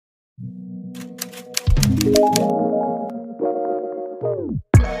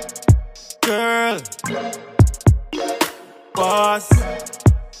Girl, boss,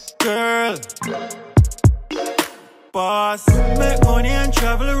 girl, boss. Make money and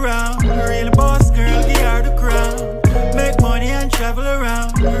travel around. Real boss girl, give her the crown. Make money and travel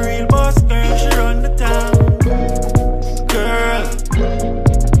around. Real boss girl, she run the town. Girl,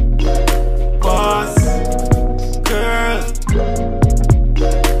 boss, girl,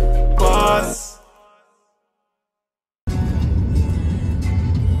 boss.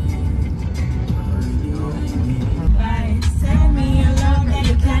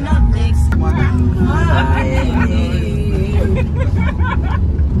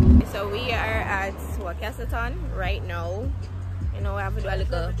 So we are at Swimwear right now. You know, we have to do a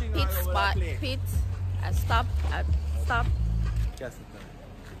little pit spot, pit, a stop.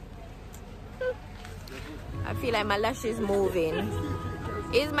 I feel like my lash is moving.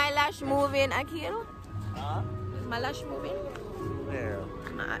 Is my lash moving, Akil? Huh? Is my lash moving? Yeah.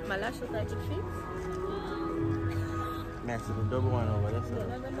 My lash looks like it fits. Next to the double one over there.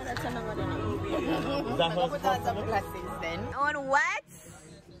 Is that how it's some glasses then. On what?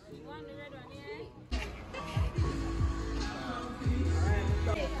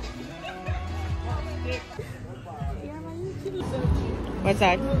 What's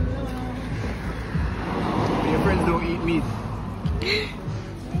that? Your friends don't eat meat.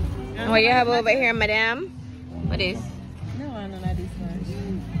 What you have over here, madam? What is? No, I don't know this one.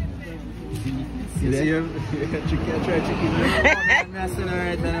 You see him? Chicken, try chicken. I'm messing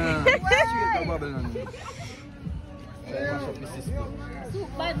alright now. Straight bubble on. Mash up the system. Soup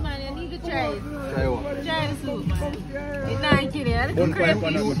bad man, you need to try it. Try what? Try the soup man. It's not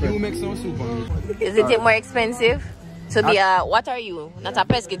kidding. You make some soup on me. Is it more expensive? To be a, what are you? Not a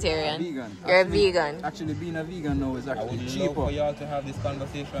pescatarian. Vegan. You're a vegan. Actually, being a vegan now is actually cheaper. For y'all to have this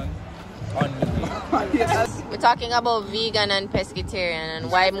conversation on with me. Yes. We're talking about vegan and pescatarian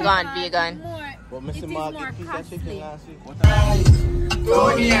and why I'm gone vegan. But Mr. Market, piece of chicken last week. What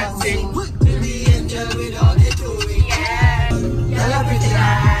Tony and sing. Baby angel with all the doing. Yeah. Y'all are pretty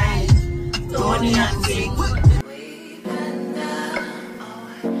nice. Tony and sing.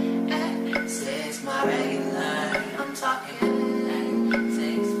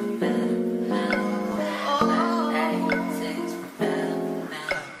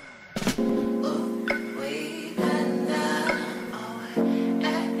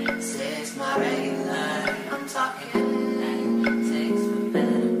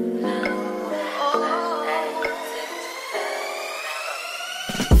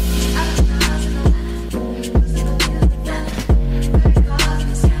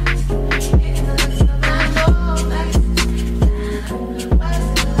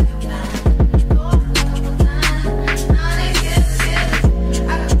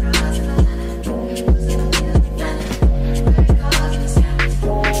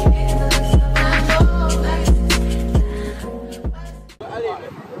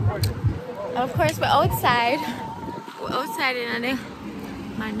 Of course, we're outside. We're outside in the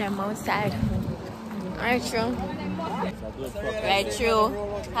man, them outside. Right true. Right true.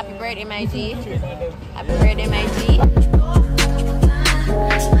 Happy birthday, my G. Happy birthday, my G.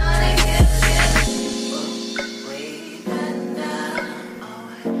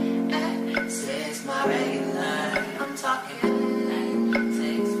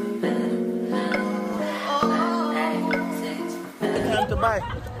 time to buy?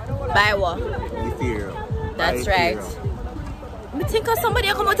 Buy what? Ethereum. That's right. Me think of somebody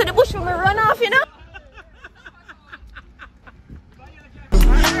come out to the bush when we run off, you know?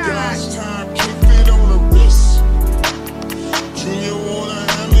 Last time, keep it on the wrist. Junior wanna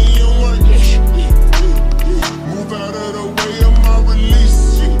have me on my dish. Move out of the way of my release.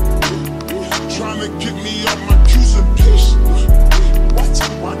 Trying to get me off my Q's and P's. What?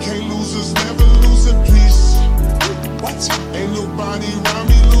 Why can't losers never lose in peace? What? Ain't nobody around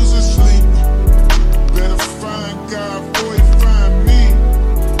me losing sleep. Better find God before he find me.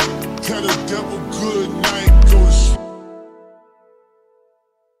 Tell the devil good night, go to sleep.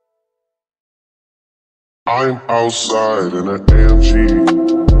 I'm outside in an AMG,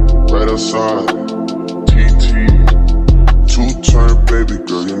 right outside, TT, two-turn baby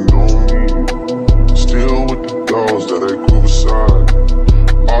girl, you know me, still with the dogs that I grew beside,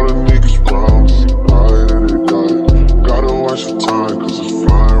 all the niggas round me, high and they die, gotta watch the time cause it's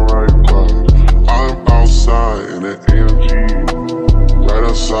flying right by. I'm outside in an AMG, right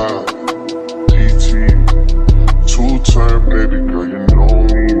outside, TT, two-turn baby girl, you know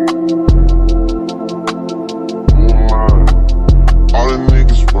me. All the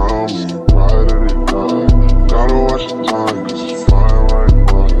niggas round me, right or they die. Gotta watch the time, cause it's flying right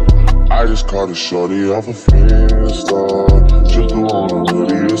by. I just caught a shorty off a Finsta. Just do on a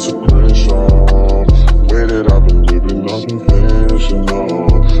hoodie, it's a crenshaw. Way that I've been living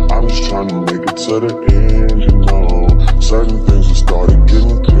unconventional. I'm just trying to make it to the end, you know. Certain things have started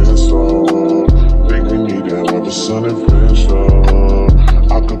getting pissed off. Think we need to have a sun adventure.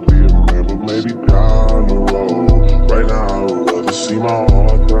 I could be a man, but maybe down the road. Right now I would rather see my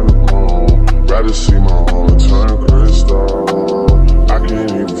heart turn to chrome. Rather see my heart turn crystal. I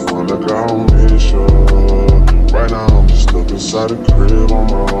can't even find a combination. Right now I'm just stuck inside the crib on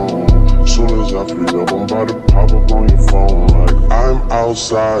my own. Soon as I free up, I'm about to pop up on your phone. Like I'm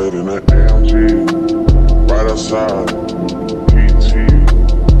outside in an AMG, right outside, PT.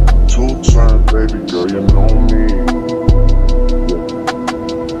 Two-turn, baby girl, you know me.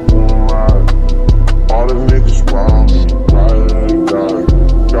 Who am I? All the niggas round me, right like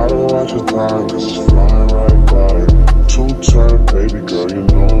gotta watch your time, cause it's flying right by. Two-turn, baby girl, you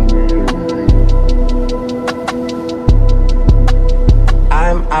know me.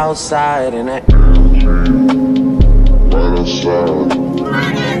 I'm outside in it. Right outside.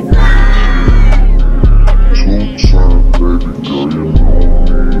 Two-turn, baby girl, you know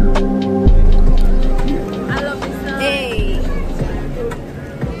me. I love this song. Hey.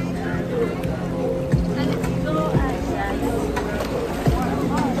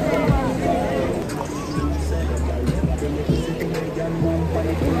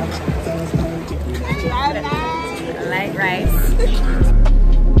 I like rice.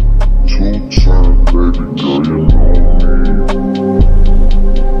 Two-turn, baby girl, you know me.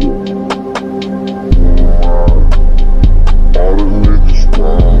 All the niggas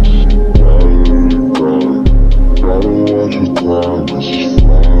round me, right. Gotta watch your time, cause it's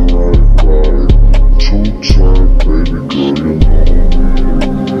flying right. Two-turn, baby girl, you know me.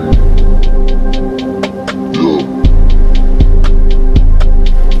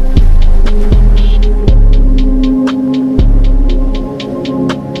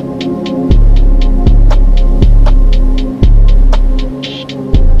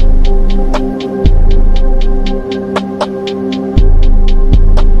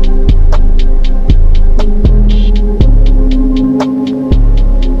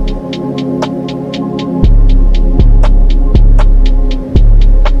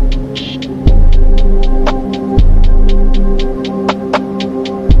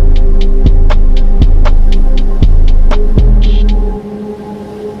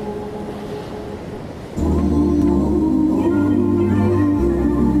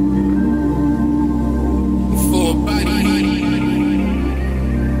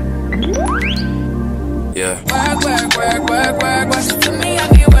 Yeah.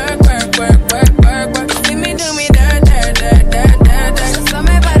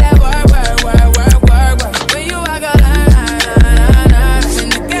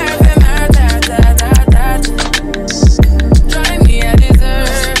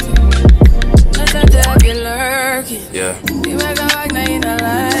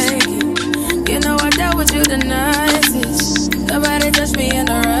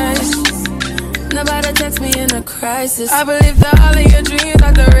 I believe that all of your dreams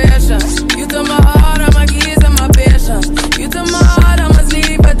are duration. You took my heart, all my keys, and my patience. You took my heart, I must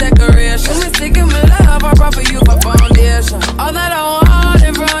leave a decoration. You mistaken my love, I brought for you for foundation. All that I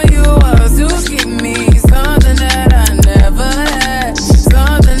wanted from you was to give me something that I never had,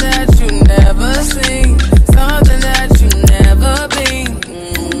 something that you never seen, something that you never been.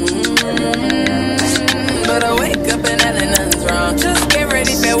 But I wake up and nothing's wrong. Just get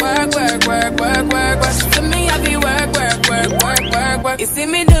ready for work, work, work, work, work, work. To me, I be work, work, work, work, work, work. You see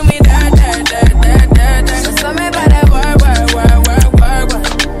me do me that, that, that, that, that, that. So tell me about that work, work, work, work, work, work.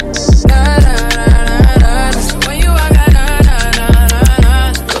 Da, da, da, da, da, da. When you walk out, da, da, da, da,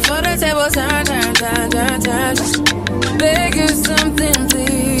 da. Before the table turn, turn, turn, turn, turn. Beg you something,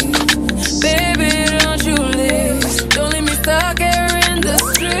 please. Baby, don't you leave. Don't leave me stuck here in the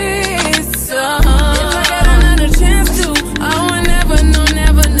streets. If I got another chance to, I would never, no,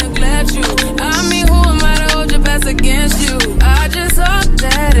 never neglect you. I mean, who am I to hold your best against you? I just hope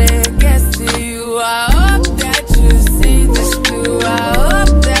that it gets to you. I hope that you see this through. I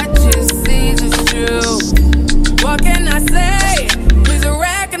hope that you see this true. What can I say? Please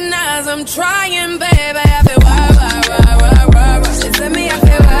recognize I'm trying, baby.